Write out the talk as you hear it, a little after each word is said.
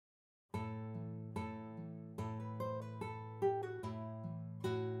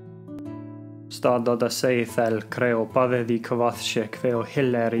Stad da seithel creo pade di cyfathshe cfeo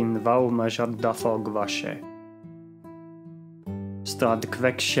hillerin vaw majordathog vashe. Stad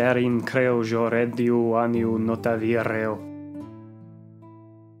kvexerin creo jorediu aniu notavireo.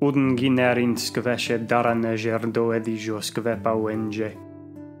 Uden ginerin skveshe darane gerdo edijo skvepa wenge.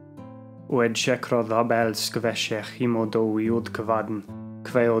 Ued shekro dhabel skveshe himodo iud kvaden,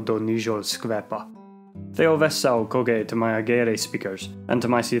 kveo do nijol skvepa. Theo vessau koge to my Agere speakers, and to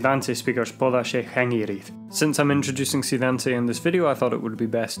my Sidante speakers podashe hengirith. Since I'm introducing Sidante in this video, I thought it would be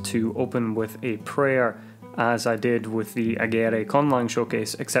best to open with a prayer as I did with the Agere Conlang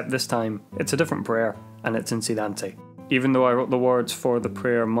showcase, except this time it's a different prayer and it's in Sidante. Even though I wrote the words for the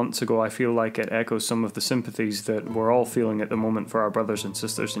prayer months ago, I feel like it echoes some of the sympathies that we're all feeling at the moment for our brothers and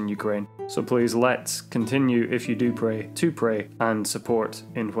sisters in Ukraine. So please let's continue, if you do pray, to pray and support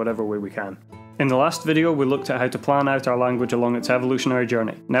in whatever way we can. In the last video, we looked at how to plan out our language along its evolutionary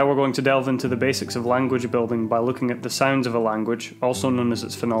journey. Now we're going to delve into the basics of language building by looking at the sounds of a language, also known as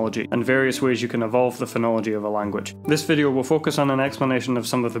its phonology, and various ways you can evolve the phonology of a language. This video will focus on an explanation of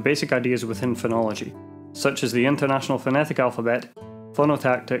some of the basic ideas within phonology, such as the International Phonetic Alphabet,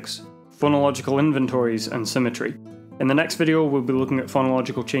 Phonotactics, phonological inventories, and symmetry. In the next video, we'll be looking at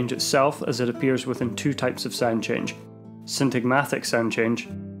phonological change itself as it appears within two types of sound change: syntagmatic sound change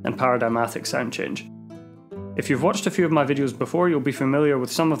and paradigmatic sound change. If you've watched a few of my videos before, you'll be familiar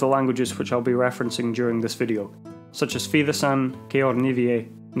with some of the languages which I'll be referencing during this video, such as Fidasan, Keornivie,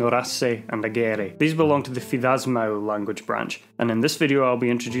 Norasse, and Agere. These belong to the Fidasmau language branch, and in this video I'll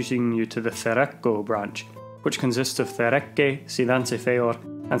be introducing you to the Therekko branch, which consists of Therekke, Sidance Feor,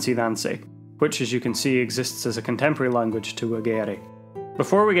 and Sidance, which as you can see exists as a contemporary language to Agere.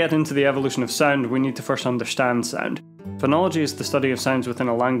 Before we get into the evolution of sound, we need to first understand sound. Phonology is the study of sounds within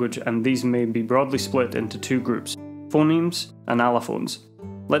a language, and these may be broadly split into two groups: phonemes and allophones.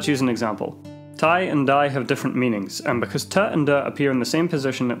 Let's use an example. Tai and dai have different meanings, and because t and d appear in the same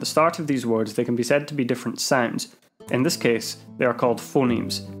position at the start of these words, they can be said to be different sounds. In this case, they are called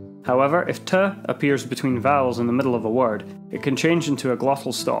phonemes. However, if t appears between vowels in the middle of a word, it can change into a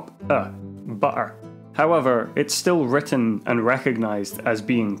glottal stop, butter. However, it's still written and recognized as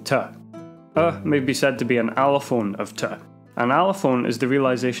being t. May be said to be an allophone of t. An allophone is the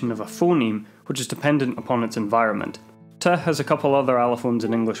realization of a phoneme which is dependent upon its environment. T has a couple other allophones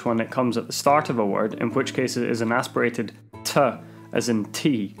in English when it comes at the start of a word, in which case it is an aspirated t, as in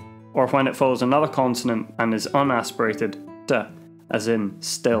tea, or when it follows another consonant and is unaspirated t, as in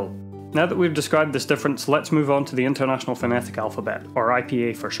still. Now that we've described this difference, let's move on to the International Phonetic Alphabet, or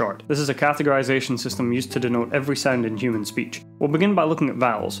IPA for short. This is a categorization system used to denote every sound in human speech. We'll begin by looking at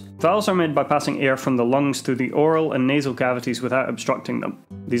vowels. Vowels are made by passing air from the lungs through the oral and nasal cavities without obstructing them.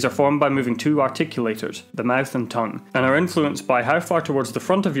 These are formed by moving two articulators, the mouth and tongue, and are influenced by how far towards the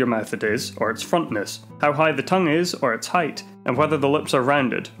front of your mouth it is, or its frontness, how high the tongue is, or its height, and whether the lips are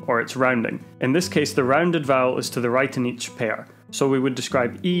rounded, or its rounding. In this case, the rounded vowel is to the right in each pair. So we would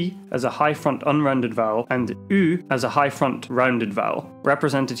describe E as a high front unrounded vowel and U as a high front rounded vowel,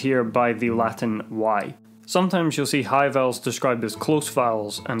 represented here by the Latin Y. Sometimes you'll see high vowels described as close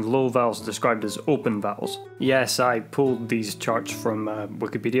vowels and low vowels described as open vowels. Yes, I pulled these charts from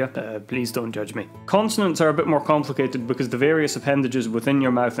Wikipedia, please don't judge me. Consonants are a bit more complicated because the various appendages within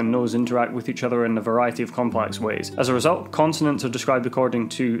your mouth and nose interact with each other in a variety of complex ways. As a result, consonants are described according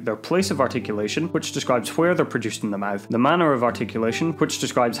to their place of articulation, which describes where they're produced in the mouth, the manner of articulation, which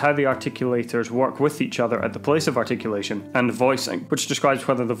describes how the articulators work with each other at the place of articulation, and voicing, which describes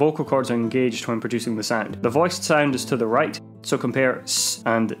whether the vocal cords are engaged when producing the sound. The voiced sound is to the right, so compare s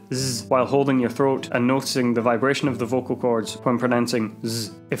and z while holding your throat and noticing the vibration of the vocal cords when pronouncing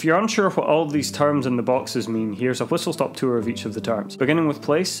z. If you're unsure what all of these terms in the boxes mean, here's a whistle-stop tour of each of the terms. Beginning with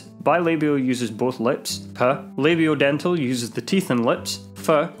place, bilabial uses both lips, p. Labiodental uses the teeth and lips,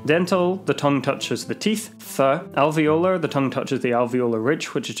 f. Dental, the tongue touches the teeth, th. Alveolar, the tongue touches the alveolar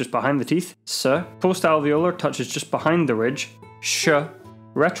ridge, which is just behind the teeth, s. Postalveolar touches just behind the ridge, sh.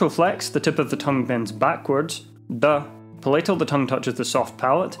 Retroflex, the tip of the tongue bends backwards, d. Palatal, the tongue touches the soft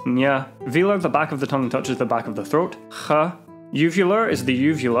palate, nya. Velar, the back of the tongue touches the back of the throat, ch. Uvular is the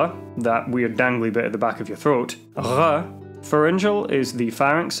uvula, that weird dangly bit at the back of your throat, r. Pharyngeal is the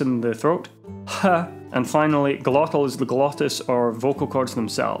pharynx in the throat, h. And finally, glottal is the glottis or vocal cords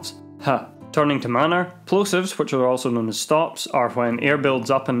themselves, h. Turning to manner, plosives, which are also known as stops, are when air builds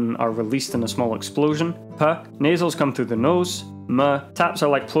up and are released in a small explosion, p. Nasals come through the nose, m. Taps are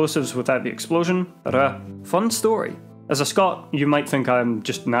like plosives without the explosion, r. Fun story. As a Scot, you might think I'm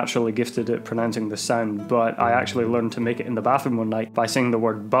just naturally gifted at pronouncing this sound, but I actually learned to make it in the bathroom one night by saying the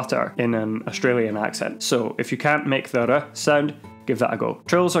word butter in an Australian accent. So if you can't make the r sound, Give that a go.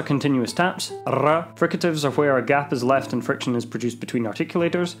 Trills are continuous taps. R. Fricatives are where a gap is left and friction is produced between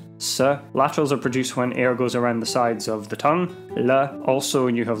articulators. S. Laterals are produced when air goes around the sides of the tongue. L. Also,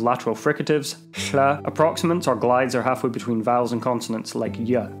 you have lateral fricatives. Hl. Approximants or glides are halfway between vowels and consonants, like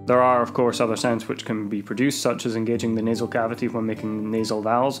y. There are, of course, other sounds which can be produced, such as engaging the nasal cavity when making nasal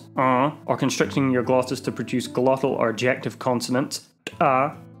vowels, or constricting your glottis to produce glottal or ejective consonants,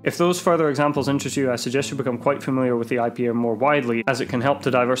 If those further examples interest you, I suggest you become quite familiar with the IPA more widely, as it can help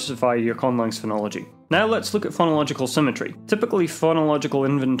to diversify your conlang's phonology. Now let's look at phonological symmetry. Typically, phonological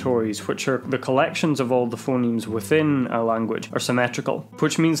inventories, which are the collections of all the phonemes within a language, are symmetrical,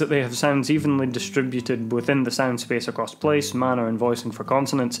 which means that they have sounds evenly distributed within the sound space across place, manner, and voicing for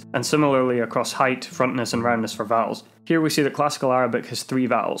consonants, and similarly across height, frontness, and roundness for vowels. Here we see that Classical Arabic has 3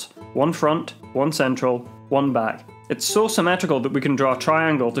 vowels: one front, one central, one back. It's so symmetrical that we can draw a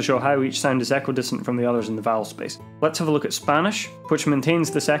triangle to show how each sound is equidistant from the others in the vowel space. Let's have a look at Spanish, which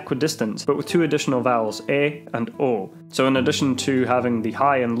maintains this equidistance, but with 2 additional vowels, A and O. So in addition to having the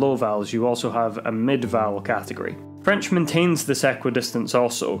high and low vowels, you also have a mid-vowel category. French maintains this equidistance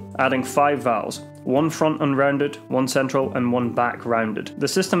also, adding 5 vowels, one front unrounded, one central, and one back rounded. The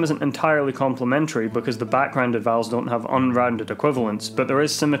system isn't entirely complementary because the back rounded vowels don't have unrounded equivalents, but there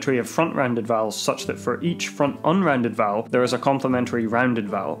is symmetry of front rounded vowels such that for each front unrounded vowel, there is a complementary rounded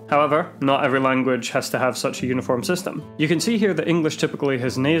vowel. However, not every language has to have such a uniform system. You can see here that English typically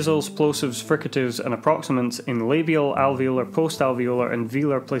has nasals, plosives, fricatives, and approximants in labial, alveolar, postalveolar, and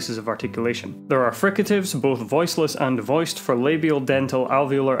velar places of articulation. There are fricatives, both voiceless and voiced, for labial, dental,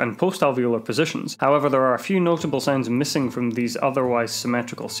 alveolar, and postalveolar positions. However, there are a few notable sounds missing from these otherwise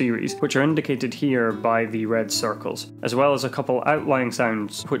symmetrical series, which are indicated here by the red circles, as well as a couple outlying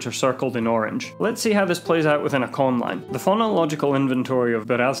sounds which are circled in orange. Let's see how this plays out within a conlang. The phonological inventory of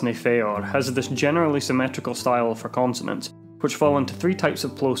Berazne Feor has this generally symmetrical style for consonants, which fall into 3 types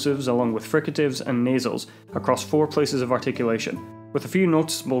of plosives along with fricatives and nasals across 4 places of articulation, with a few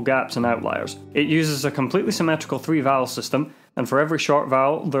noticeable gaps and outliers. It uses a completely symmetrical 3-vowel system, and for every short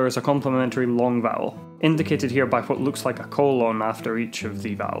vowel there is a complementary long vowel, indicated here by what looks like a colon after each of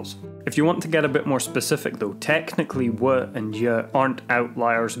the vowels. If you want to get a bit more specific though, technically w and y aren't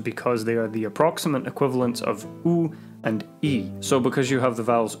outliers because they are the approximate equivalents of u and e. So because you have the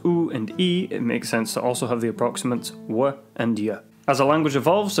vowels u and e, it makes sense to also have the approximates w and y. As a language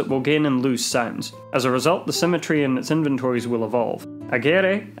evolves, it will gain and lose sounds. As a result, the symmetry in its inventories will evolve.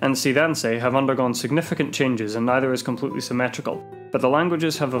 Agere and Sidanse have undergone significant changes and neither is completely symmetrical, but the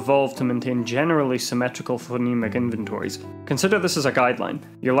languages have evolved to maintain generally symmetrical phonemic inventories. Consider this as a guideline.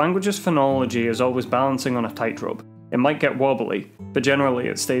 Your language's phonology is always balancing on a tightrope. It might get wobbly, but generally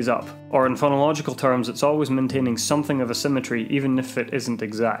it stays up, or in phonological terms it's always maintaining something of a symmetry even if it isn't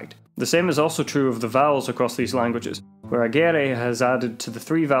exact. The same is also true of the vowels across these languages, where Agere has added to the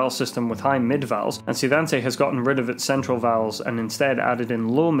 3-vowel system with high mid-vowels, and Sidanse has gotten rid of its central vowels and instead added in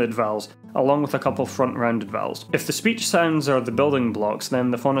low mid-vowels, along with a couple front-rounded vowels. If the speech sounds are the building blocks,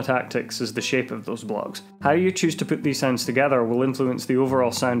 then the phonotactics is the shape of those blocks. How you choose to put these sounds together will influence the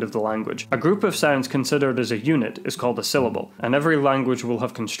overall sound of the language. A group of sounds considered as a unit is called a syllable, and every language will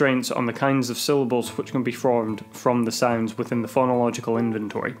have constraints on the kinds of syllables which can be formed from the sounds within the phonological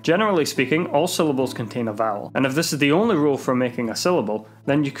inventory. Generally speaking, all syllables contain a vowel, and if this is the only rule for making a syllable,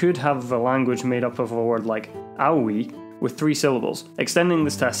 then you could have a language made up of a word like aui with 3 syllables. Extending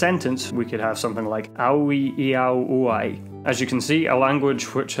this to a sentence, we could have something like aui iau uai. As you can see, a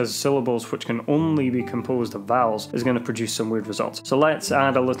language which has syllables which can only be composed of vowels is going to produce some weird results. So let's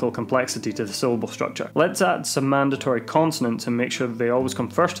add a little complexity to the syllable structure. Let's add some mandatory consonants and make sure that they always come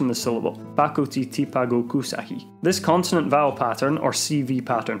first in the syllable. Pakuti tipago kusahi. This consonant vowel pattern, or CV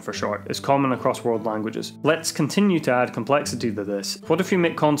pattern for short, is common across world languages. Let's continue to add complexity to this. What if you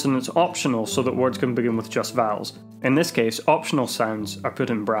make consonants optional so that words can begin with just vowels? In this case, optional sounds are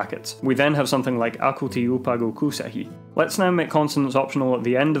put in brackets. We then have something like akuti upago kusahi. Let's now make consonants optional at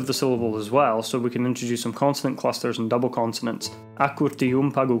the end of the syllable as well, so we can introduce some consonant clusters and double consonants. Akurti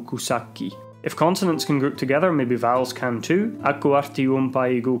umpago kusaki. If consonants can group together, maybe vowels can too. Akuarti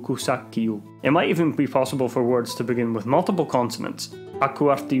umpaigo kusakiu. It might even be possible for words to begin with multiple consonants.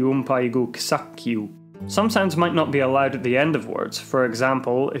 Akuarti umpaigo ksakiu. Some sounds might not be allowed at the end of words. For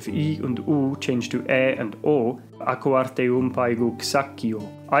example, if I and U change to E and O, akuarte umpaigu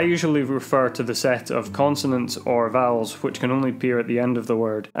ksakio. I usually refer to the set of consonants or vowels which can only appear at the end of the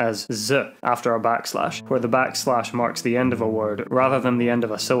word as z after a backslash, where the backslash marks the end of a word rather than the end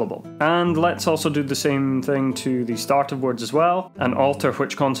of a syllable. And let's also do the same thing to the start of words as well, and alter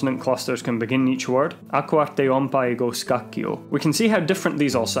which consonant clusters can begin each word. Akuarte umpaigu skakio. We can see how different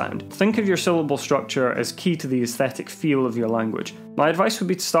these all sound. Think of your syllable structure as key to the aesthetic feel of your language. My advice would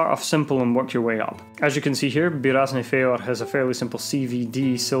be to start off simple and work your way up. As you can see here, Birazne Feor has a fairly simple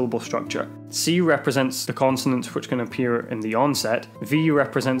CVD syllable structure. C represents the consonants which can appear in the onset, V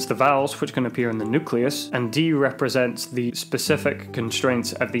represents the vowels which can appear in the nucleus, and D represents the specific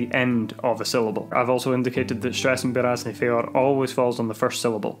constraints at the end of a syllable. I've also indicated that stress in Birazne Feor always falls on the first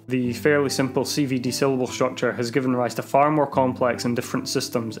syllable. The fairly simple CVD syllable structure has given rise to far more complex and different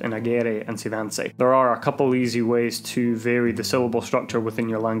systems in Agere and Sivanse. There are a couple easy ways to vary the syllable structure within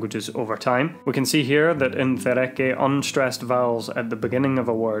your languages over time. We can see here that in Thereke, unstressed vowels at the beginning of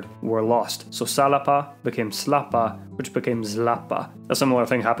a word were lost. So salapa became slapa, which became zlapa. A similar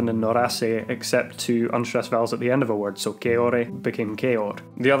thing happened in Norase, except to unstressed vowels at the end of a word, so keore became keor.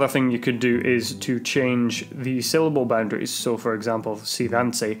 The other thing you could do is to change the syllable boundaries. So for example,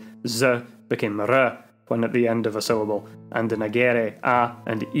 Sivanse, z became r when at the end of a syllable, and in Agere, a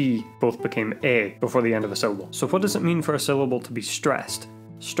and e both became e before the end of a syllable. So what does it mean for a syllable to be stressed?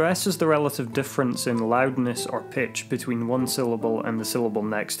 Stress is the relative difference in loudness or pitch between one syllable and the syllable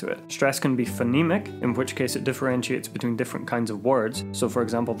next to it. Stress can be phonemic, in which case it differentiates between different kinds of words. So for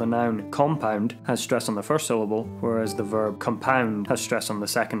example, the noun compound has stress on the first syllable, whereas the verb compound has stress on the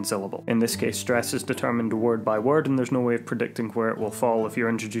second syllable. In this case, stress is determined word by word, and there's no way of predicting where it will fall if you're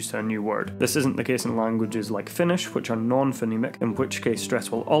introduced to a new word. This isn't the case in languages like Finnish, which are non-phonemic, in which case stress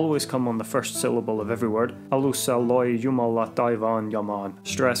will always come on the first syllable of every word. Alussa loi jumala taivaan jamaan.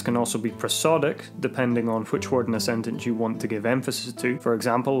 Stress can also be prosodic, depending on which word in a sentence you want to give emphasis to. For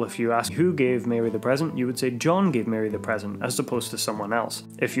example, if you ask who gave Mary the present, you would say John gave Mary the present, as opposed to someone else.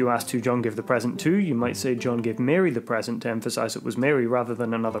 If you asked who John gave the present to, you might say John gave Mary the present to emphasize it was Mary rather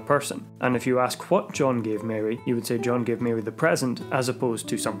than another person. And if you ask what John gave Mary, you would say John gave Mary the present, as opposed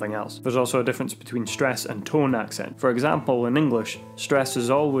to something else. There's also a difference between stress and tone accent. For example, in English, stress is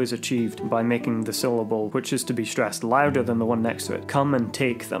always achieved by making the syllable which is to be stressed louder than the one next to it. Come and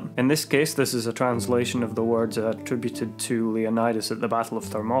take them. In this case, this is a translation of the words attributed to Leonidas at the Battle of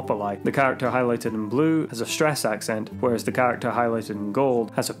Thermopylae. The character highlighted in blue has a stress accent, whereas the character highlighted in gold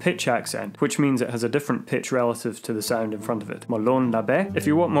has a pitch accent, which means it has a different pitch relative to the sound in front of it. Molon labe. If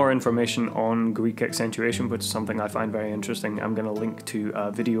you want more information on Greek accentuation, which is something I find very interesting, I'm going to link to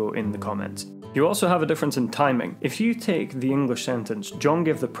a video in the comments. You also have a difference in timing. If you take the English sentence, John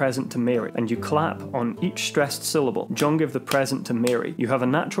gave the present to Mary, and you clap on each stressed syllable, John gave the present to Mary, you have a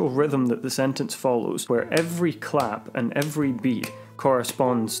natural rhythm that the sentence follows, where every clap and every beat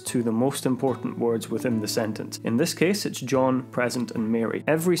corresponds to the most important words within the sentence. In this case, it's John, present, and Mary.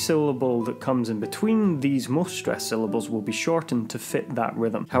 Every syllable that comes in between these most stressed syllables will be shortened to fit that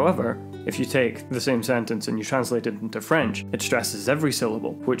rhythm. However, if you take the same sentence and you translate it into French, it stresses every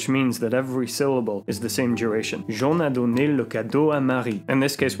syllable, which means that every syllable is the same duration. Jean a donné le cadeau à Marie. In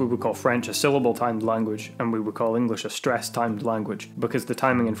this case, we would call French a syllable-timed language, and we would call English a stress-timed language, because the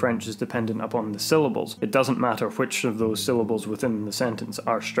timing in French is dependent upon the syllables. It doesn't matter which of those syllables within the sentence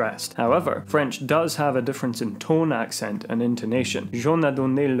are stressed. However, French does have a difference in tone accent and intonation. Jean a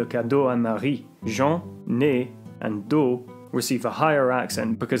donné le cadeau à Marie. Jean, né, and do receive a higher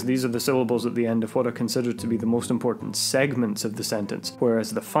accent because these are the syllables at the end of what are considered to be the most important segments of the sentence,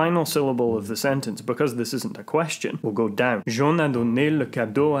 whereas the final syllable of the sentence, because this isn't a question, will go down. Jean a donné le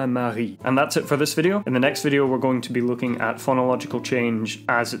cadeau à Marie. And that's it for this video. In the next video, we're going to be looking at phonological change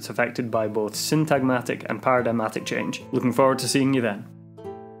as it's affected by both syntagmatic and paradigmatic change. Looking forward to seeing you then.